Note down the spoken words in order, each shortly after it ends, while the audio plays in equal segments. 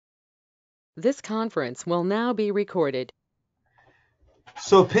This conference will now be recorded.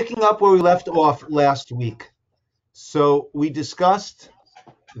 So picking up where we left off last week. So we discussed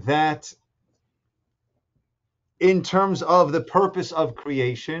that in terms of the purpose of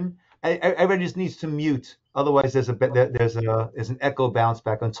creation, everybody just needs to mute. Otherwise, there's an echo bounce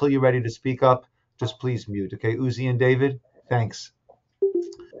back. Until you're ready to speak up, just please mute. Okay, Uzi and David, thanks.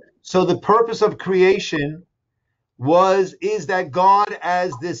 So the purpose of creation is that God,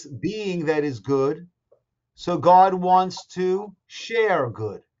 as this being that is good, so God wants to share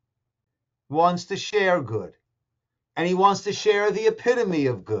good, and he wants to share the epitome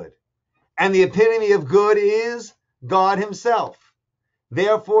of good. And the epitome of good is God himself.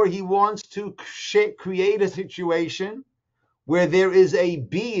 Therefore, he wants to create a situation where there is a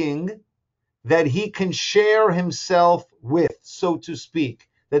being that he can share himself with, so to speak,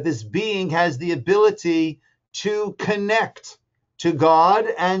 that this being has the ability to connect to God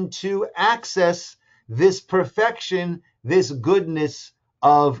and to access this perfection, this goodness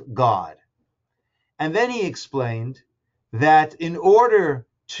of God. And then he explained that in order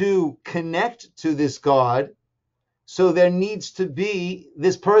to connect to this God, so there needs to be,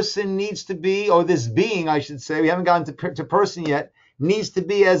 this person needs to be, or this being, I should say, we haven't gotten to person yet, needs to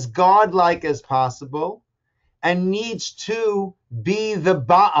be as godlike as possible, and needs to be the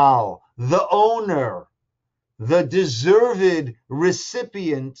Baal, the owner, the deserved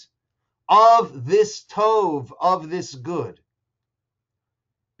recipient of this tov, of this good.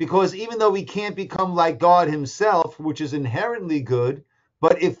 Because even though we can't become like God himself, which is inherently good,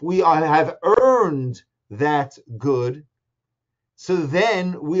 but if we have earned that good, so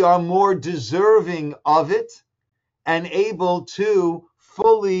then we are more deserving of it and able to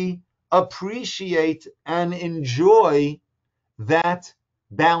fully appreciate and enjoy that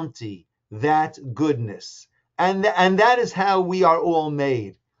bounty, that goodness. And that is how we are all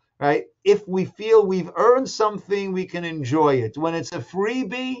made, right? If we feel we've earned something, we can enjoy it. When it's a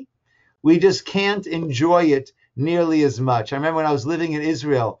freebie, we just can't enjoy it nearly as much. I remember when I was living in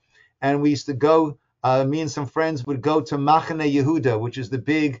Israel, and we used to go, me and some friends would go to Machane Yehuda, which is the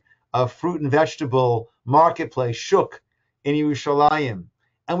big fruit and vegetable marketplace, Shuk, in Yerushalayim.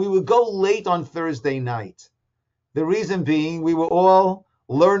 And we would go late on Thursday night. The reason being, we were all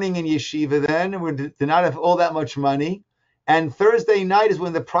learning in yeshiva then, and we did not have all that much money. And Thursday night is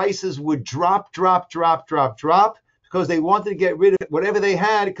when the prices would drop, because they wanted to get rid of whatever they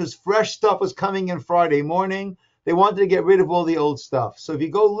had, because fresh stuff was coming in Friday morning. They wanted to get rid of all the old stuff. So if you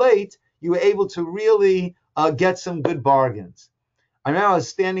go late, you were able to really get some good bargains. I remember I was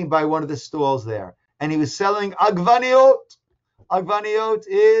standing by one of the stalls there, and he was selling agvaniot. Agvaniot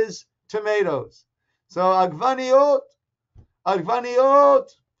is tomatoes. So agvaniot,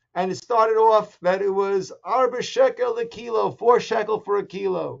 and it started off that it was arba shekel a kilo, 4 shekel for a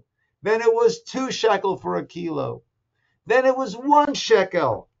kilo. Then it was 2 shekel for a kilo. Then it was 1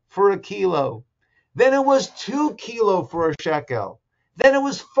 shekel for a kilo. Then it was 2 kilo for a shekel. Then it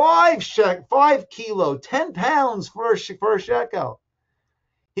was 5 kilo, 10 pounds for a shekel.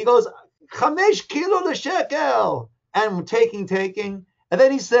 He goes, 5 kilo the shekel. And taking. And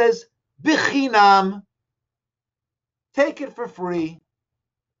then he says, bichinam, take it for free.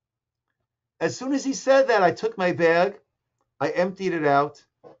 As soon as he said that, I took my bag, I emptied it out,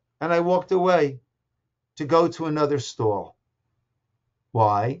 and I walked away to go to another stall.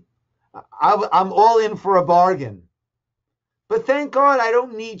 Why? I'm all in for a bargain. But thank God I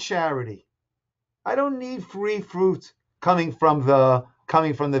don't need charity. I don't need free fruit coming from the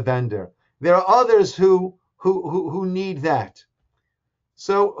vendor. There are others who need that.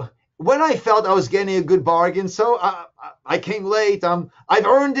 So when I felt I was getting a good bargain, so I came late. I've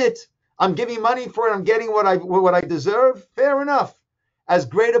earned it. I'm giving money for it. I'm getting what I deserve. Fair enough. As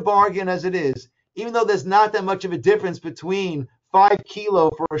great a bargain as it is, even though there's not that much of a difference between 5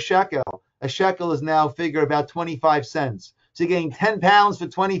 kilo for a shekel. A shekel is now figure about 25 cents. So you're getting 10 pounds for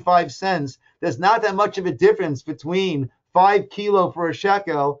 25 cents. There's not that much of a difference between 5 kilo for a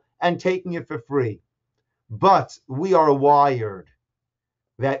shekel and taking it for free. But we are wired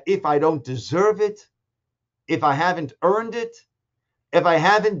that if I don't deserve it, if I haven't earned it, if I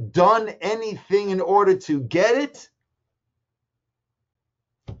haven't done anything in order to get it,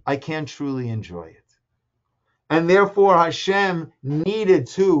 I can't truly enjoy it. And therefore Hashem needed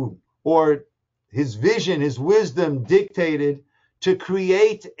to, or his vision, his wisdom dictated to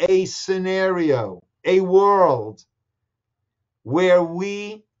create a scenario, a world where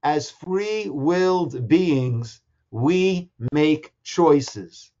we as free-willed beings, we make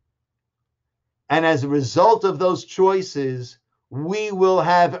choices. And as a result of those choices, we will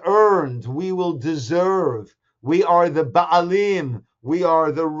have earned, we will deserve. We are the Ba'alim, We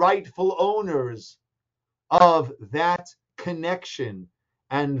are the rightful owners of that connection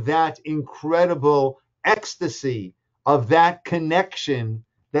and that incredible ecstasy of that connection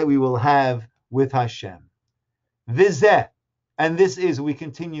that we will have with Hashem. Vizeh, and this is, we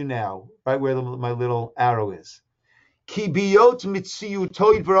continue now, right where my little arrow is. Ki biyot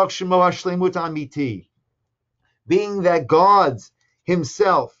mitziyuto yitbarach shemo hashlemut amiti. Being that God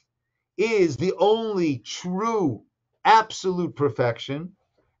himself is the only true, absolute perfection,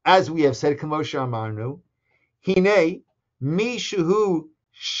 as we have said, Kamosha Amarnu, Hine, mi shehu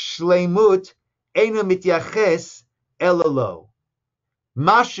shleimut ena mityaches elalo.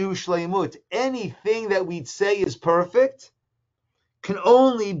 Mashu shleimut, anything that we'd say is perfect, can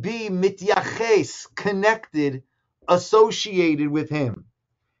only be mityaches, connected, associated with him.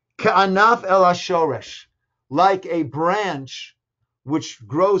 Ka'anaf el hashoresh, like a branch which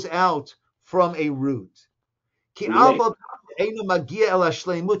grows out from a root. Even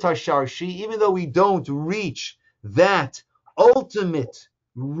though we don't reach that ultimate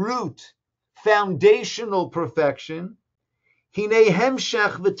root, foundational perfection, but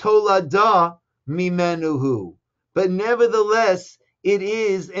nevertheless, it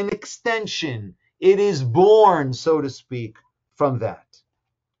is an extension. It is born, so to speak, from that.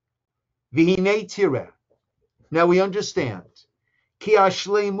 Now we understand. Ki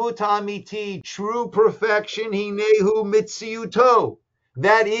hashleimut amiti, true perfection, hinehu mitziyuto.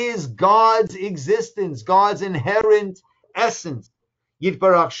 That is God's existence, God's inherent essence.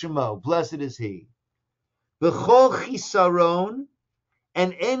 Yitbarach shemo, blessed is He. V'chol chisaron,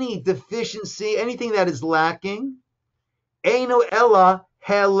 and any deficiency, anything that is lacking, eino ella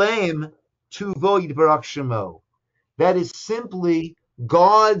helem tuvo yitbarach shemo. That is simply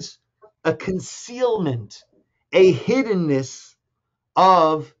God's a concealment, a hiddenness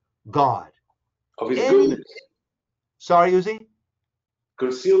of God. Of his goodness. Sorry, Uzi?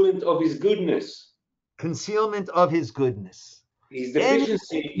 Concealment of his goodness. Concealment of his goodness. His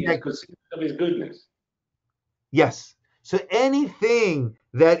deficiency is concealment of his goodness. Yes. So anything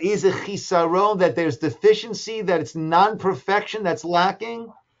that is a chisaron, that there's deficiency, that it's non-perfection, that's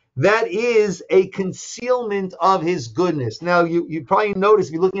lacking, that is a concealment of his goodness. Now, you probably notice,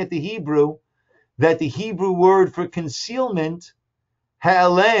 if you're looking at the Hebrew, that the Hebrew word for concealment,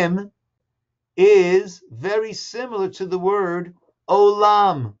 ha'elem, is very similar to the word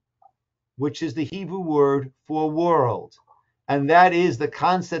olam, which is the Hebrew word for world. And that is the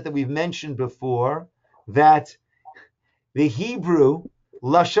concept that we've mentioned before, that the Hebrew,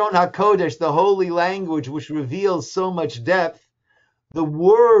 Lashon HaKodesh, the holy language, which reveals so much depth, the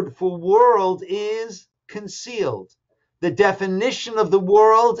word for world is concealed. The definition of the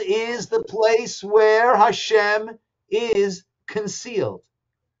world is the place where Hashem is concealed.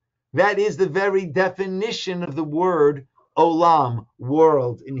 That is the very definition of the word olam,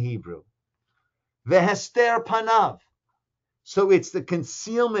 world in Hebrew. Vehester panav. So it's the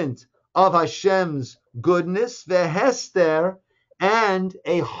concealment of Hashem's goodness, vehester, and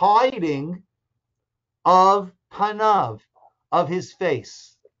a hiding of panav, of his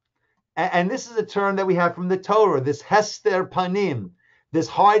face. And this is a term that we have from the Torah, this hester panim, this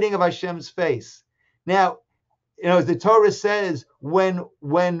hiding of Hashem's face. Now, as the Torah says, when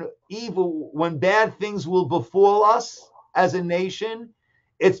bad things will befall us as a nation,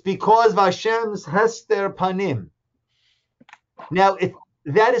 it's because of Hashem's hester panim. Now,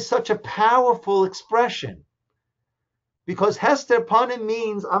 that is such a powerful expression, because hester panim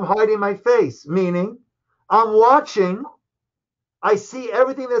means I'm hiding my face, meaning I'm watching, I see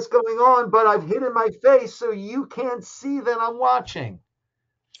everything that's going on, but I've hidden my face so you can't see that I'm watching.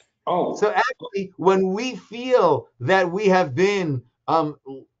 Oh. So actually, when we feel that we have been,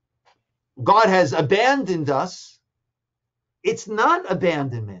 God has abandoned us, it's not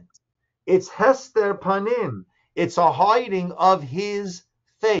abandonment. It's hester panim. It's a hiding of his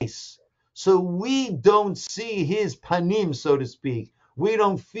face. So we don't see his panim, so to speak. We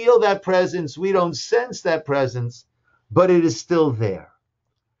don't feel that presence. We don't sense that presence, but it is still there.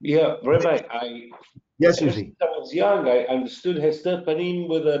 Yeah, Rabbi, Yes, ever Uzi. since I was young, I understood Hester Panim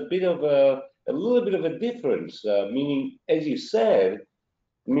with a little bit of a difference, meaning, as you said,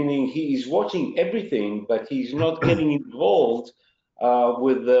 meaning he is watching everything, but he's not getting involved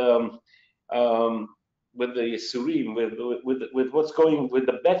with the Yisurim, with what's going, with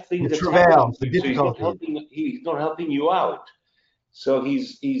the bad things that's happening. The so he's not helping you out. So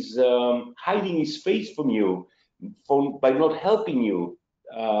he's hiding his face from you by not helping you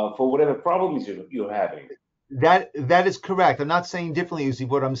for whatever problems you're having. That is correct. I'm not saying differently, Uzi.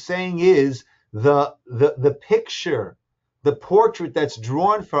 What I'm saying is the picture, the portrait that's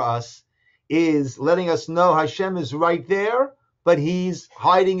drawn for us is letting us know Hashem is right there, but he's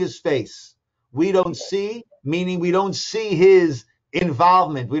hiding his face. We don't see, meaning we don't see his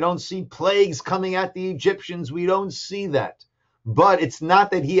involvement. We don't see plagues coming at the Egyptians. We don't see that. But it's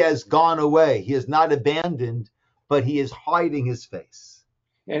not that he has gone away. He is not abandoned, but he is hiding his face.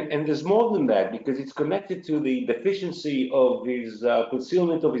 And there's more than that, because it's connected to the deficiency of his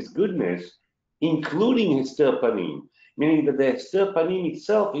concealment of his goodness, including Hester Panim, meaning that the Hester Panim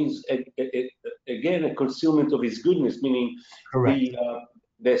itself is, again, a concealment of his goodness, meaning Correct.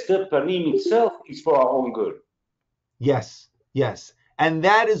 the Hester Panim itself is for our own good. Yes, yes. And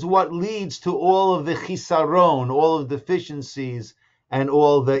that is what leads to all of the chisaron, all of the deficiencies, and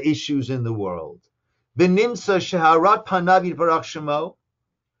all the issues in the world. V'nimsa sheharat panav yitbarach shemo.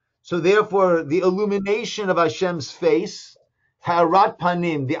 So therefore, the illumination of Hashem's face, harat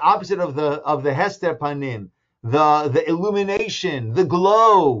panim, the opposite of the hester panim, the illumination, the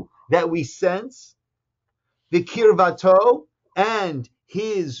glow that we sense, the kirvato, and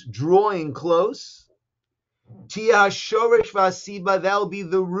his drawing close. Tia shoresh vasiba, that'll be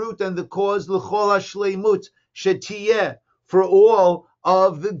the root and the cause, l'chol hashleimut shetiyeh, for all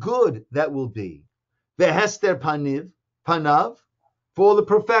of the good that will be. The hester panav, for all the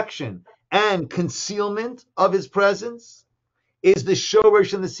perfection and concealment of his presence, is the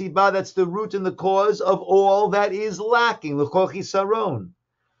shoresh and the siba, that's the root and the cause of all that is lacking, l'chol chisaron.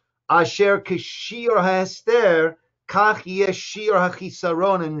 Asher kashir ha'ester, kach yeshir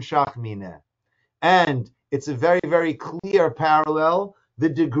ha'chisaron enshach mineh. And it's a very, very clear parallel. The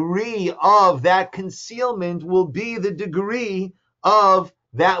degree of that concealment will be the degree of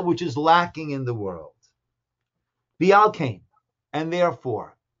that which is lacking in the world. Bial came, and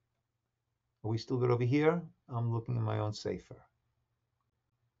therefore, are we still good over here? I'm looking in my own sefer.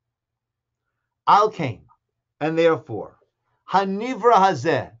 Al came, and therefore, Hanivra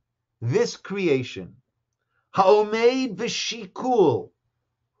hazeh, this creation, Haomeid v'shikul,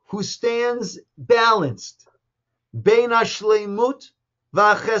 who stands balanced, bein hashleimut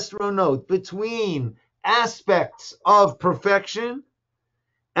v'achesronot, between aspects of perfection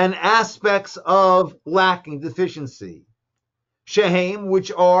and aspects of lacking, deficiency. Shehem,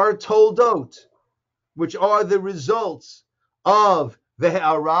 which are toldot, which are the results of the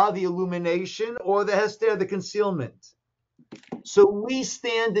ha'ara, the illumination, or the hester, the concealment. So we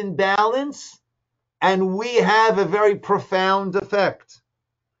stand in balance, and we have a very profound effect.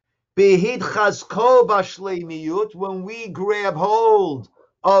 When we grab hold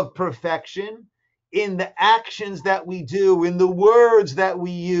of perfection in the actions that we do, in the words that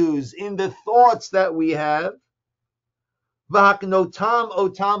we use, in the thoughts that we have, and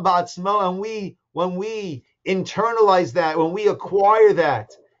when we internalize that, when we acquire that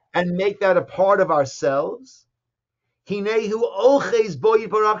and make that a part of ourselves,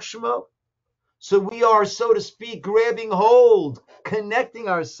 so we are, so to speak, grabbing hold, connecting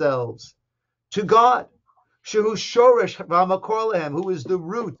ourselves to God, Shehu Shoresh V'Makor Lehem, who is the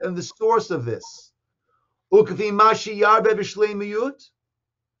root and the source of this. And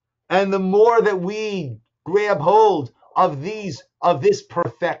the more that we grab hold of this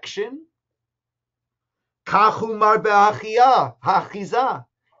perfection,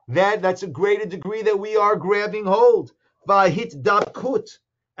 that's a greater degree that we are grabbing hold. Vahit dabkut,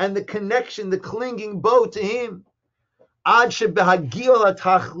 and the connection, the clinging bow to him. To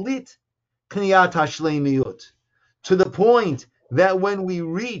the point that when we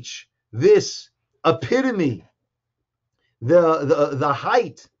reach this epitome, the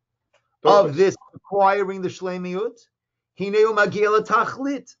height of this acquiring the shleimiut,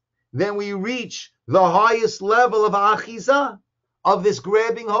 then we reach the highest level of achiza, of this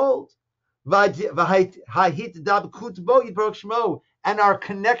grabbing hold. And our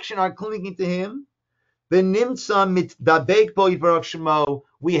connection, our clinging to him,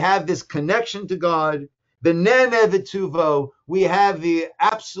 we have this connection to God. We have the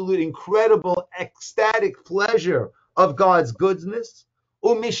absolute, incredible, ecstatic pleasure of God's goodness.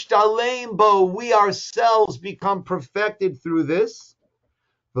 We ourselves become perfected through this.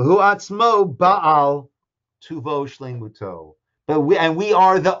 But we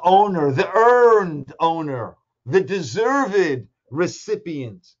are the owner, the earned owner, the deserved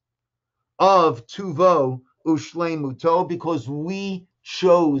recipient of Tuvo Ushleimuto, because we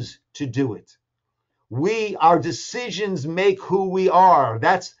chose to do it. Our decisions make who we are.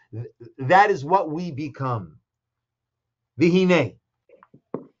 That is what we become. Vihine.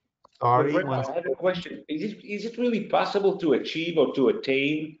 Sorry. Rabbi, I have a question. Is it really possible to achieve or to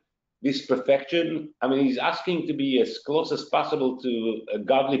attain this perfection? I mean, he's asking to be as close as possible to a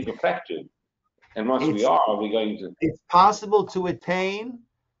godly perfection. And once we are we going to... It's possible to attain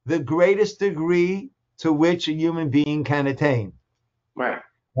the greatest degree to which a human being can attain. Right.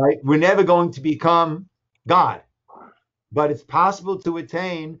 Right? We're never going to become God, but it's possible to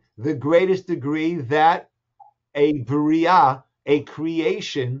attain the greatest degree that a bria, a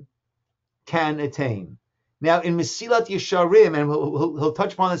creation, can attain. Now, in Mesilat Yesharim, and he'll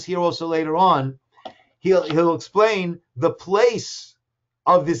touch upon this here also later on, he'll explain the place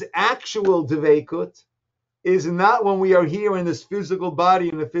of this actual Dveikut is not when we are here in this physical body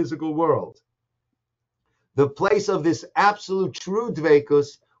in the physical world. The place of this absolute true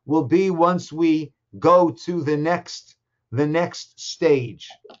Dveikus will be once we go to the next stage,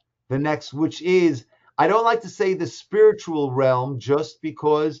 which is, I don't like to say the spiritual realm, just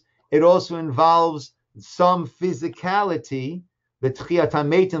because it also involves some physicality, the Tchiyat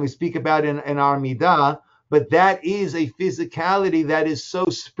HaMeitim we speak about in our Midah, but that is a physicality that is so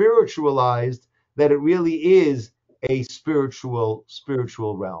spiritualized that it really is a spiritual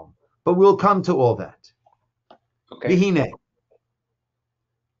realm. But we'll come to all that. Okay. Vihine.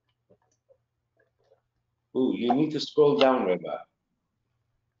 Ooh, you need to scroll down, Rabbi.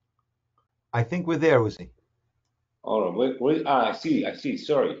 I think we're there, Uzi. All right. Wait, I see.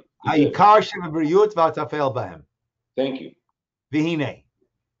 Sorry. Ha'ikar she'v'briyut v'atafel b'hem. Thank you. Vihine.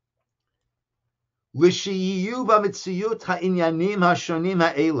 L'shiyu b'mitziyut ha'inyanim ha'shonim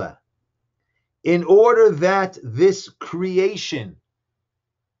ha'ela. In order that this creation,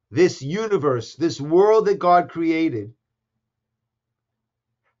 this universe, this world that God created,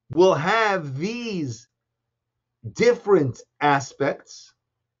 will have these different aspects,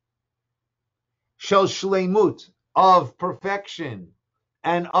 shel shleimut, of perfection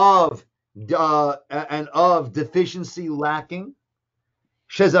and of deficiency lacking,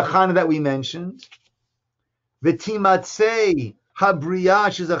 shezachana, that we mentioned, v'timatzei habriya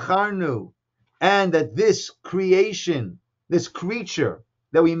shezacharnu, and that this creation, this creature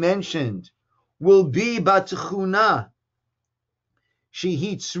that we mentioned, will be batchuna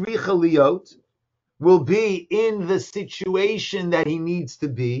shehi tzricha liot, will be in the situation that he needs to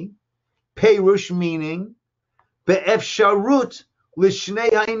be, perush, meaning be'efsharut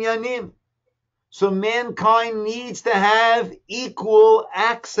lishnei ha'inyanim. So mankind needs to have equal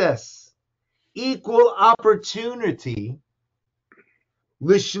access, equal opportunity,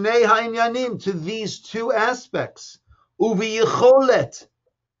 lishnei ha'inyanim, to these two aspects, uviyicholet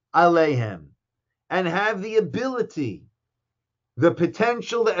aleihem, and have the ability, the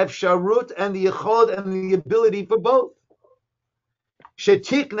potential, the efsharut, and the yichod, and the ability for both.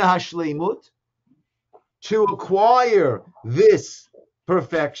 Shetikna hashleimut, to acquire this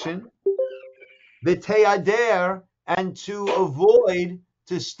perfection, the teyader, and to avoid,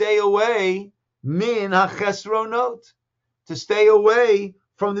 to stay away, min hachesronot, to stay away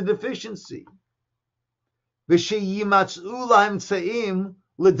from the deficiency. V'sheyimatzu lahem tzeim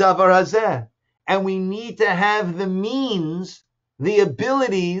l'davar hazeh, and we need to have the means, the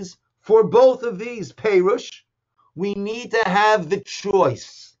abilities for both of these. Perush, we need to have the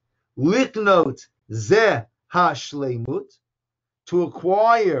choice. Liknot zeh ha-shleimut, to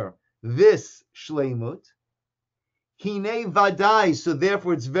acquire this shleimut. Hine vadai, so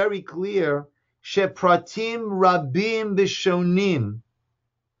therefore it's very clear, shepratim rabim b'shonim,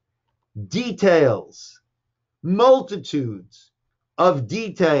 details, multitudes of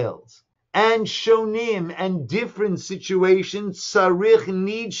details, and shonim, and different situations, sarich,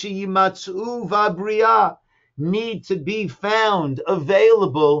 need sheyimatzu vabriya, need to be found,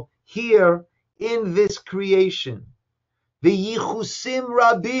 available here in this creation. The yichusim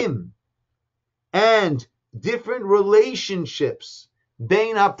rabim, and different relationships,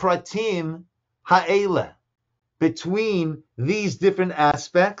 bein hapratim ha'ela, between these different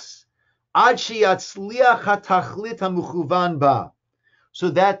aspects, ad sheyatzliach hatachlit hamuchuvan ba, so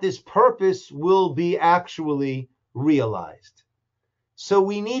that this purpose will be actually realized. So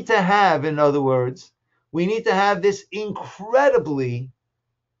we need to have, in other words, we need to have this incredibly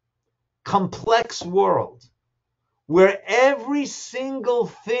complex world where every single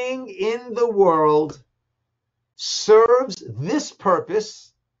thing in the world serves this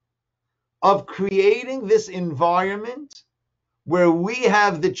purpose of creating this environment where we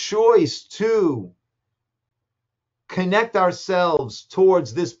have the choice to connect ourselves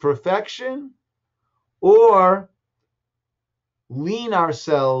towards this perfection or lean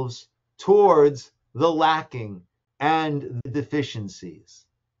ourselves towards the lacking and the deficiencies.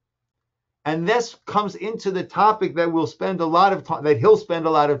 And this comes into the topic that we'll spend a lot of time, that he'll spend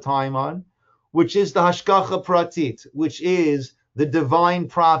a lot of time on, which is the hashgacha pratit, which is the divine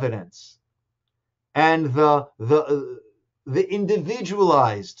providence and the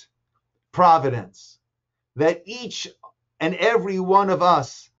individualized providence that each and every one of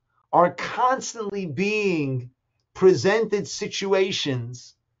us are constantly being presented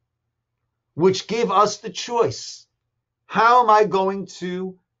situations which give us the choice. How am I going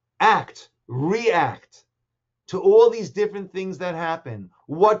to act, react to all these different things that happen?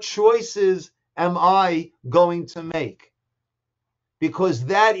 What choices am I going to make? Because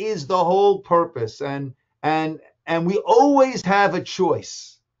that is the whole purpose. And we always have a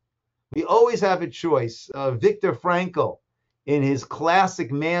choice. We always have a choice. Viktor Frankl, in his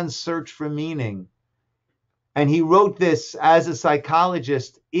classic Man's Search for Meaning, and he wrote this as a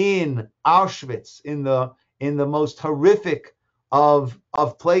psychologist in Auschwitz, in the most horrific of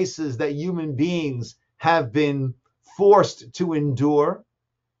places that human beings have been forced to endure.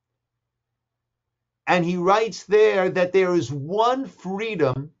 And he writes there that there is one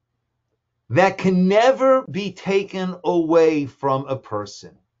freedom that can never be taken away from a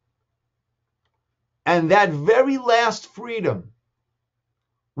person. And that very last freedom,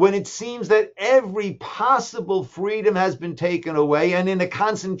 when it seems that every possible freedom has been taken away, and in a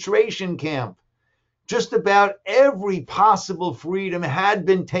concentration camp, just about every possible freedom had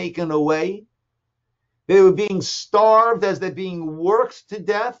been taken away. They were being starved as they're being worked to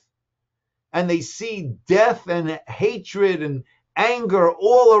death, and they see death and hatred and anger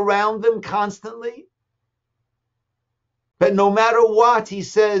all around them constantly. But no matter what, he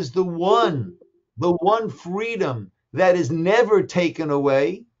says, the one freedom that is never taken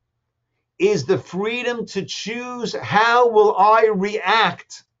away is the freedom to choose how will I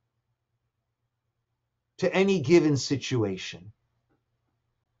react to any given situation.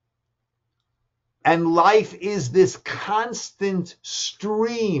 And life is this constant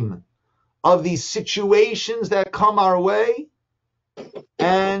stream of these situations that come our way.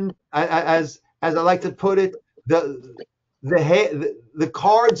 And as I like to put it, the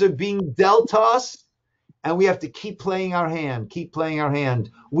cards are being dealt to us, and we have to keep playing our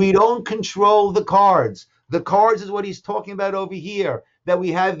hand. We don't control the cards. The cards is what he's talking about over here, that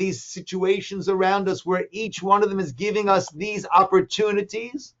we have these situations around us where each one of them is giving us these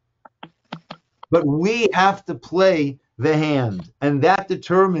opportunities, but we have to play the hand, and that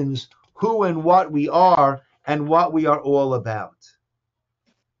determines who and what we are and what we are all about.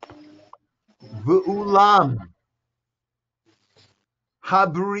 V'ulam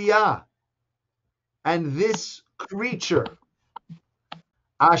habriya, and this creature,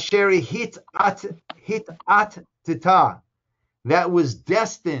 asher hit at tita, that was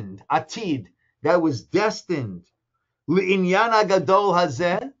destined, atid, that was destined, li'inyan agadol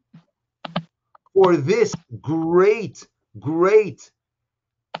hazeh, for this great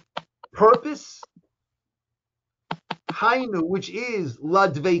purpose, hainu, which is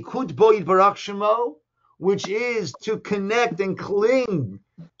ladveikut bo yitbarach shemo, which is to connect and cling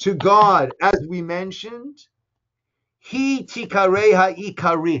to God, as we mentioned. He tikarei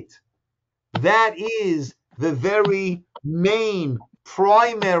ha'ikarit, that is the very main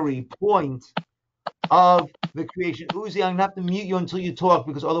primary point of the creation. Uzi, I'm going to have to mute you until you talk,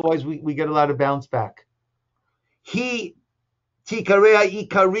 because otherwise we get a lot of bounce back. He tikarei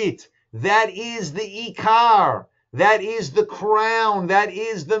ha'ikarit, that is the ikar, that is the crown, that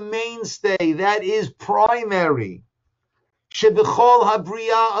is the mainstay, that is primary. Shebechol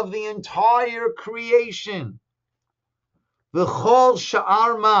habriya, of the entire creation. V'chol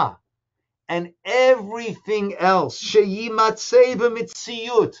sha'ar ma, and everything else, sheyimatzei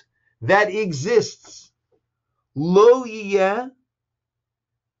b'mitziyut, that exists, lo yiyeh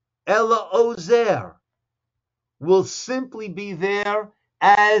ela ozer, will simply be there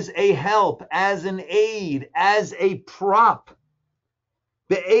as a help, as an aid, as a prop.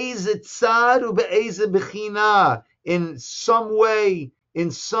 Be'eze tzad u be'eze bechina, in some way, in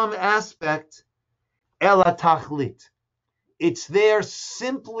some aspect, ela tachlit. It's there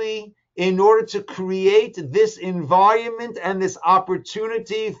simply in order to create this environment and this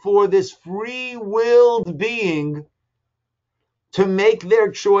opportunity for this free-willed being to make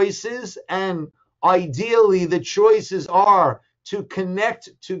their choices, and ideally the choices are to connect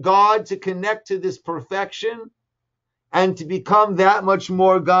to God, to connect to this perfection, and to become that much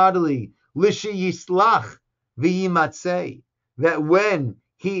more godly. Lishi yislach v'yimatzei, that when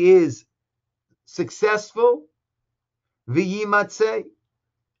he is successful, v'yimatzei,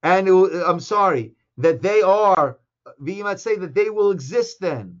 and that they are v'yimatzei, that they will exist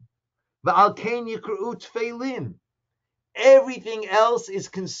then. V'al kein yikra'u tfeilim, everything else is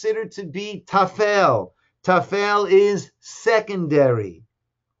considered to be tafel. Tafel is secondary.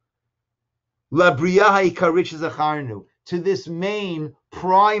 Labriya ha'ikarit shezacharnu, to this main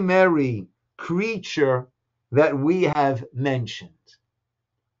primary creature that we have mentioned.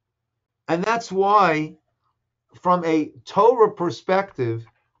 And that's why, from a Torah perspective,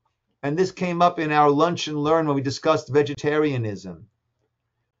 and this came up in our lunch and learn when we discussed vegetarianism.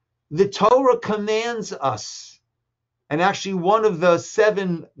 The Torah commands us, and actually one of the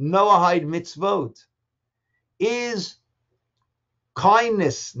 7 Noahide mitzvot is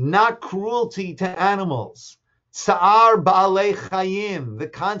kindness, not cruelty to animals. Tsa'ar ba'alei chayim, the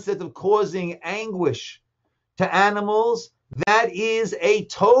concept of causing anguish to animals, that is a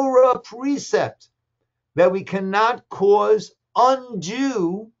Torah precept that we cannot cause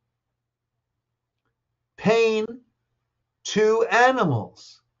undue pain to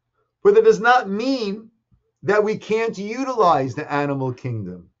animals. But that does not mean that we can't utilize the animal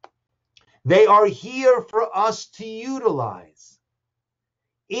kingdom. They are here for us to utilize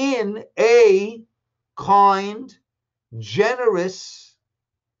in a kind, generous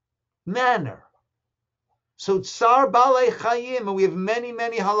manner. So tsar balei chayim, and we have many,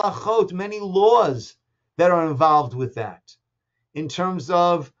 many halachot, many laws that are involved with that. In terms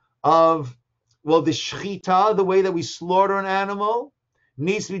of the shechita, the way that we slaughter an animal,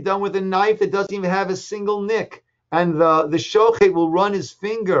 needs to be done with a knife that doesn't even have a single nick. And the shochet will run his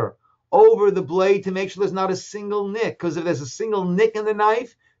finger over the blade to make sure there's not a single nick. Because if there's a single nick in the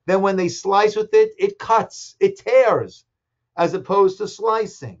knife, then when they slice with it, it cuts, it tears, as opposed to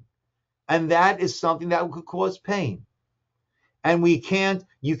slicing. And that is something that could cause pain. And you can't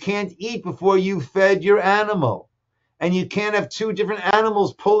eat before you fed your animal. And you can't have 2 different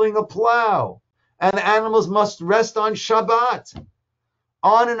animals pulling a plow. And the animals must rest on Shabbat.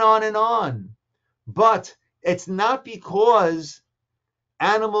 On and on and on. But it's not because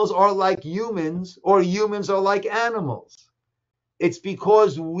animals are like humans or humans are like animals. It's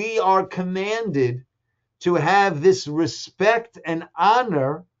because we are commanded to have this respect and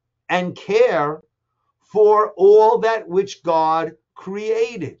honor and care for all that which God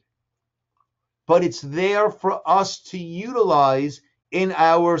created. But it's there for us to utilize in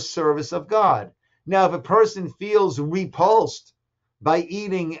our service of God. Now, if a person feels repulsed by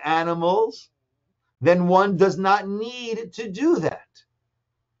eating animals, then one does not need to do that.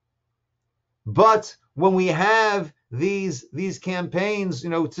 But when we have these campaigns,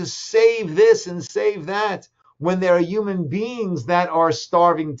 to save this and save that, when there are human beings that are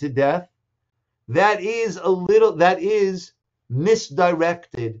starving to death, that is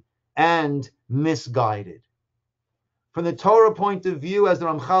misdirected and misguided. From the Torah point of view, as the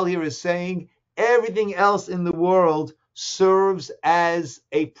Ramchal here is saying, everything else in the world serves as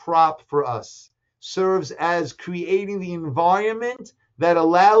a prop for us, serves as creating the environment that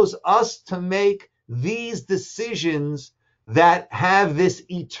allows us to make these decisions that have this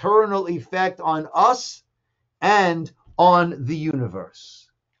eternal effect on us and on the universe.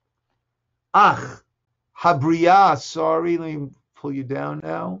 Habriya, sorry, let me pull you down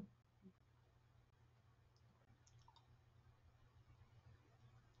now.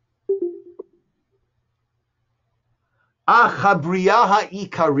 Habriya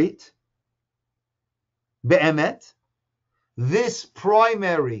ha'ikarit, be'emet, this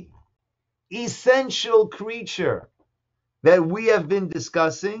primary, essential creature that we have been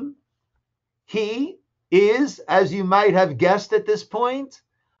discussing, he is, as you might have guessed at this point,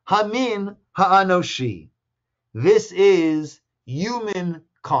 Hamin ha'anoshi. This is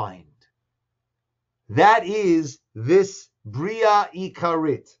humankind. That is this Bria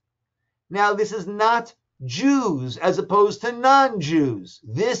Ikarit. Now, this is not Jews as opposed to non-Jews.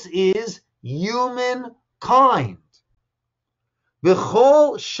 This is humankind.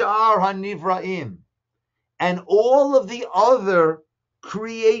 V'chol sha'ar hanivraim, and all of the other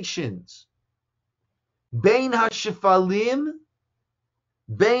creations, bein hashifalim,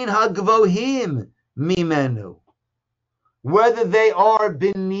 bein hagvohim mimenu, whether they are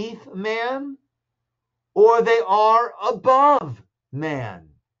beneath man or they are above man.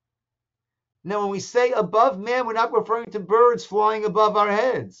 Now, when we say above man, we're not referring to birds flying above our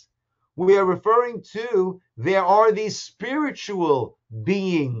heads. We are referring to, there are these spiritual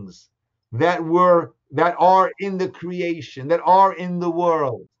beings that are in the creation, that are in the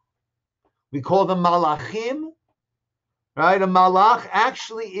world. We call them malachim, right? A malach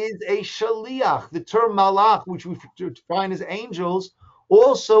actually is a shaliach. The term malach, which we define as angels,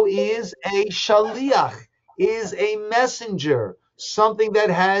 also is a shaliach, is a messenger, something that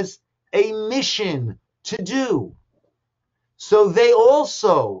has a mission to do. So they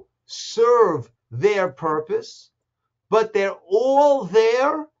also serve their purpose, but they're all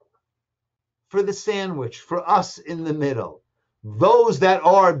there for the sandwich, for us in the middle. Those that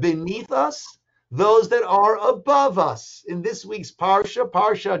are beneath us, those that are above us. In this week's Parshat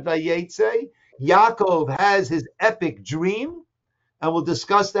Vayetze, Yaakov has his epic dream, and we'll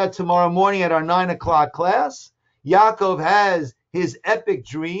discuss that tomorrow morning at our 9 o'clock class. Yaakov has his epic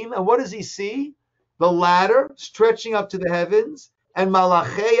dream. And what does he see? The ladder stretching up to the heavens, and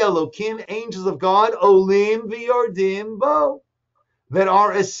Malachei Elokim, angels of God, Olim v'yordim bo, that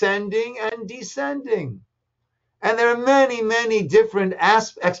are ascending and descending. And there are many, many different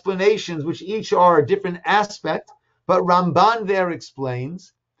explanations, which each are a different aspect. But Ramban there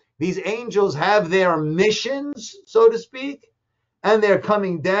explains, these angels have their missions, so to speak, and they're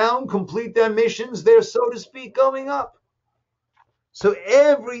coming down, complete their missions, they're, so to speak, going up. So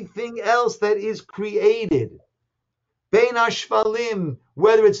everything else that is created, Bein Ashfalim,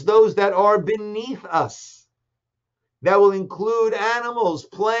 whether it's those that are beneath us, that will include animals,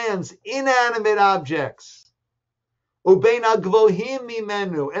 plants, inanimate objects, Ubein Agvohim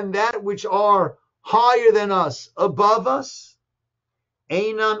Mimenu, and that which are higher than us, above us,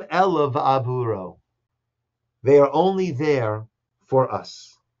 Einam Elav Aburo, they are only there for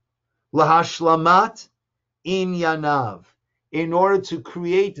us. Lahashlamat Inyanav, in order to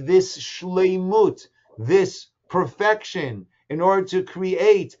create this shleimut, this perfection, in order to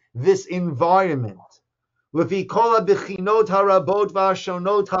create this environment.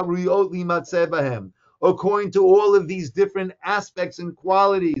 According to all of these different aspects and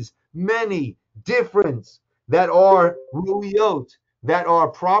qualities, many different that are ruiyot, that are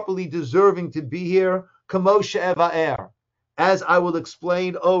properly deserving to be here, kamosha eva'er, as I will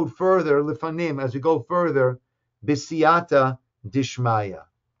explain further, lifanim, as we go further, b'siyata dishmaya.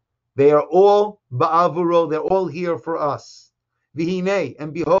 They are all ba'avuro, they're all here for us. V'hinei,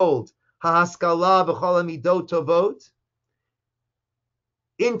 and behold, ha'haskala v'chol midot tovot,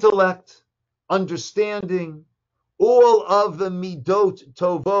 intellect, understanding, all of the midot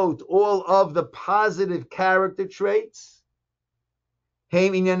tovot, all of the positive character traits,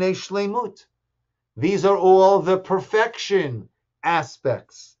 heim inyanei shleimut. These are all the perfection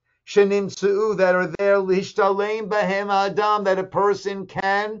aspects, shenimtzu, that are there, lishtalem bahem adam, that a person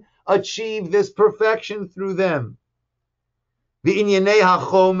can achieve this perfection through them. The inyanei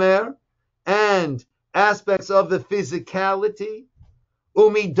hachomer, and aspects of the physicality,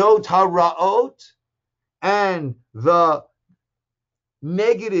 umidot haraot, and the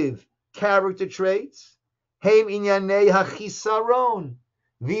negative character traits, heim inyanei hachisaron.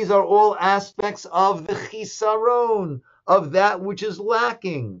 These are all aspects of the chisaron, of that which is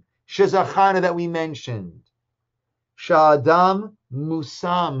lacking, shezachana, that we mentioned. Sha'adam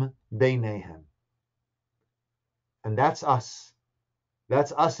musam beinehem. And that's us.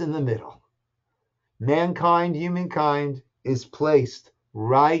 That's us in the middle. Mankind, humankind, is placed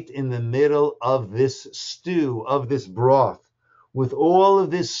right in the middle of this stew, of this broth, with all of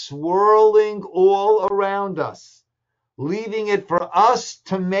this swirling all around us, leaving it for us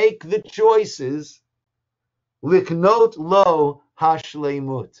to make the choices, liknot lo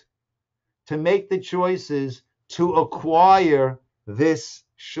hashleimut, to make the choices to acquire this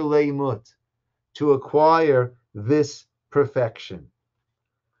shleimut, to acquire this perfection.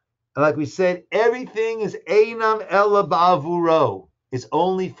 And like we said, everything is einam ela ba'avuro, it's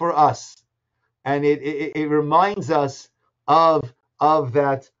only for us. And it reminds us of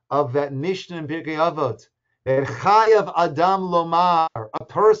that Mishnah in Pirkei Avot, that chayav adam lomar, a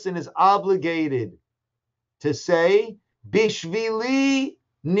person is obligated to say, bishvili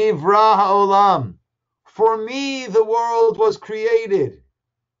nivra ha'olam, for me the world was created.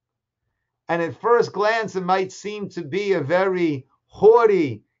 And at first glance it might seem to be a very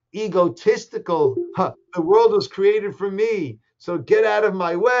haughty, egotistical, the world was created for me, so get out of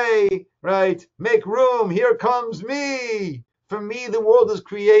my way, right? Make room, here comes me. For me the world is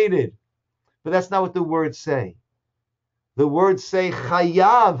created. But that's not what the words say. The words say,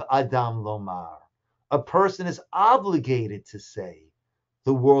 chayav adam lomar. A person is obligated to say,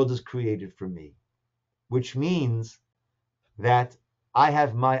 the world is created for me, which means that I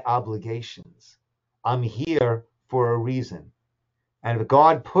have my obligations. I'm here for a reason. And if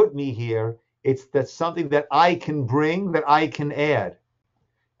God put me here, that's something that I can bring, that I can add.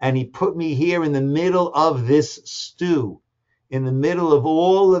 And he put me here in the middle of this stew, in the middle of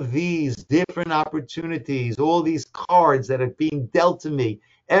all of these different opportunities, all these cards that are being dealt to me,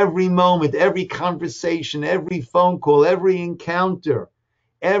 every moment, every conversation, every phone call, every encounter,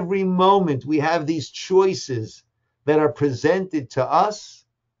 every moment we have these choices that are presented to us,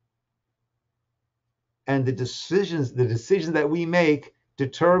 and the decisions that we make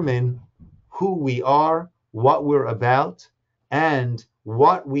determine who we are, what we're about, and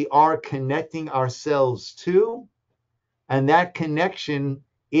what we are connecting ourselves to. And that connection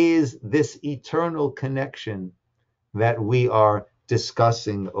is this eternal connection that we are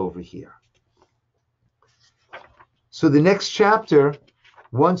discussing over here. So the next chapter,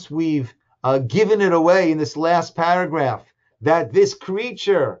 once we've given it away in this last paragraph, that this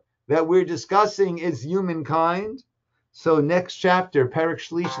creature that we're discussing is humankind. So next chapter, Perek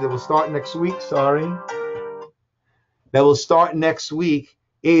Shlishi, that will start next week, that will start next week,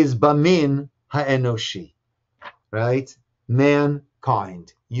 is Bamin Ha'enoshi, right?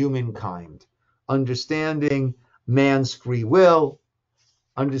 Mankind, humankind. Understanding man's free will,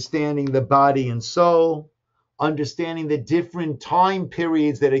 understanding the body and soul, understanding the different time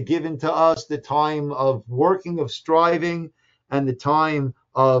periods that are given to us, the time of working, of striving, and the time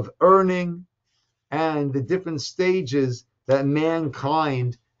of earning, and the different stages that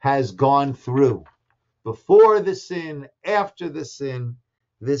mankind has gone through. Before the sin, after the sin.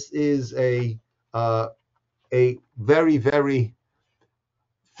 This is a very, very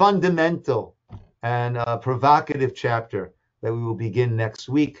fundamental and provocative chapter that we will begin next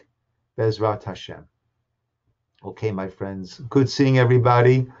week, Bezrat Hashem. Okay, my friends, good seeing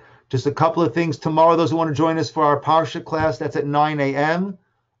everybody. Just a couple of things. Tomorrow, those who want to join us for our Parsha class, that's at 9 a.m.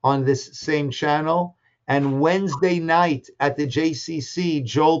 on this same channel. And Wednesday night at the JCC,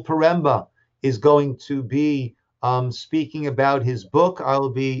 Joel Peremba is going to be speaking about his book. I will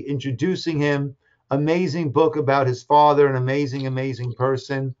be introducing him. Amazing book about his father, an amazing, amazing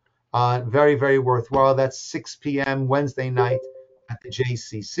person. Very, very worthwhile. That's 6 p.m. Wednesday night at the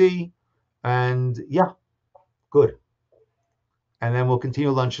JCC. And yeah, good. And then we'll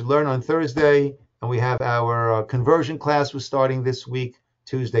continue Lunch and Learn on Thursday. And we have our conversion class was starting this week,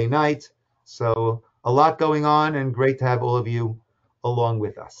 Tuesday night. So a lot going on, and great to have all of you along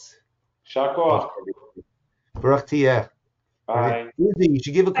with us. Shako. Baruch Tieh. Bye. Uzi, you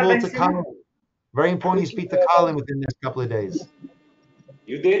should give a call to Colin. Very important you speak to Colin within the next couple of days.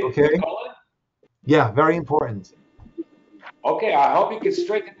 You did? Okay. Colin? Yeah, very important. Okay, I hope you can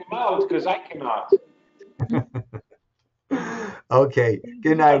straighten him out because I cannot. Okay.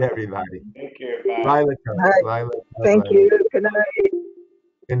 Good night, everybody. Thank you. Bye. Bye. Thank you. Good night.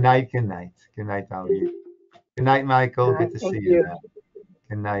 Good night. Good night, all of you. Good night, Michael. Good to see you.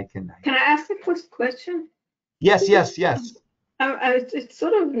 Good night. Can I ask a first question? Yes. It's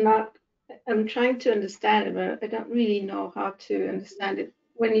sort of not, I'm trying to understand it, but I don't really know how to understand it.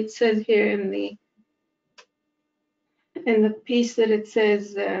 When it says here in the piece that it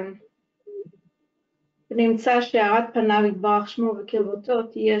says, ונמצא שהארת פניו יתברך שמו וקרבותו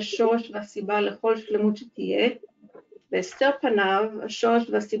תהיה השורש והסיבה לכל שלמות שתהיה, והסתר פניו השורש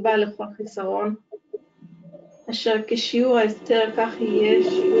והסיבה לכל חיסרון, אשר כשיעור ההסתר כך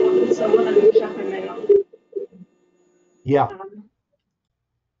יהיה שיעור החיסרון הנמשך ממנו. Yeah.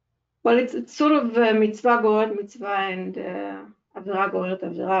 Well, it's sort of mitzvah goreret mitzvah and avera goreret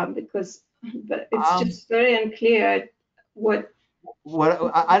avera, because but it's just very unclear what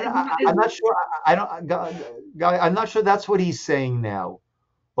I'm not sure. I'm not sure that's what he's saying now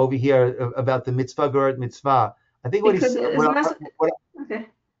over here about the mitzvah goreret mitzvah. I think what he's what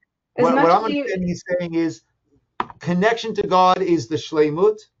I'm understanding he's saying is connection to God is the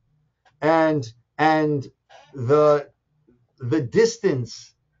shleimut, and the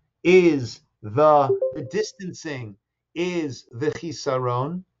distance is the distancing is the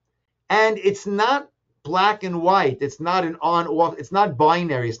chisaron, and it's not black and white. It's not an on-off. It's not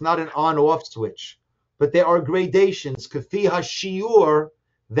binary. It's not an on-off switch. But there are gradations. Kafi hashiur,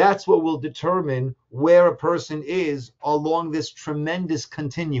 that's what will determine where a person is along this tremendous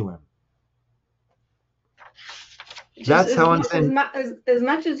continuum. That's how I'm saying. As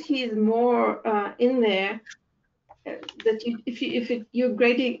much as he's more in there, that if you're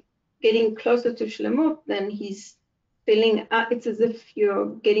getting closer to shlemut, then he's filling. It's as if you're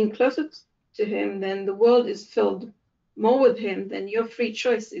getting closer to him, then the world is filled more with him, then your free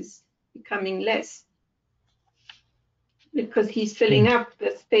choice is becoming less, because he's filling up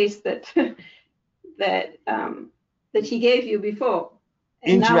the space that he gave you before.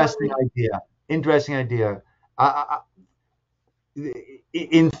 And Interesting idea.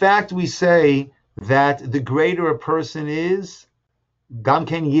 In fact, we say that the greater a person is,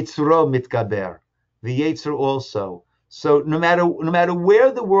 gamken yitzro mitgaber, the yetzer also. So no matter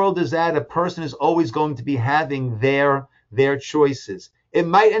where the world is at, a person is always going to be having their choices. It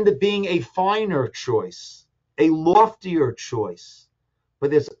might end up being a finer choice, a loftier choice,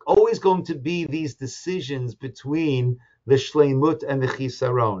 but there's always going to be these decisions between the shleimut and the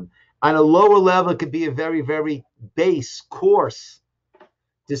chisaron. On a lower level, it could be a very, very base, coarse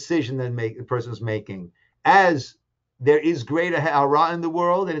decision that the person is making. As there is greater ha'ara in the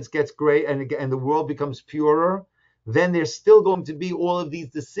world, and it gets great, and the world becomes purer, then there's still going to be all of these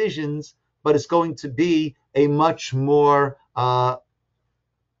decisions, but it's going to be a much more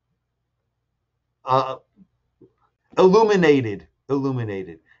illuminated.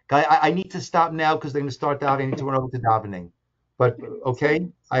 I need to stop now because they're going to start davening. I need to run over to davening. But okay,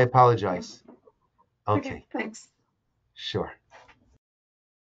 I apologize. Okay, Thanks. sure.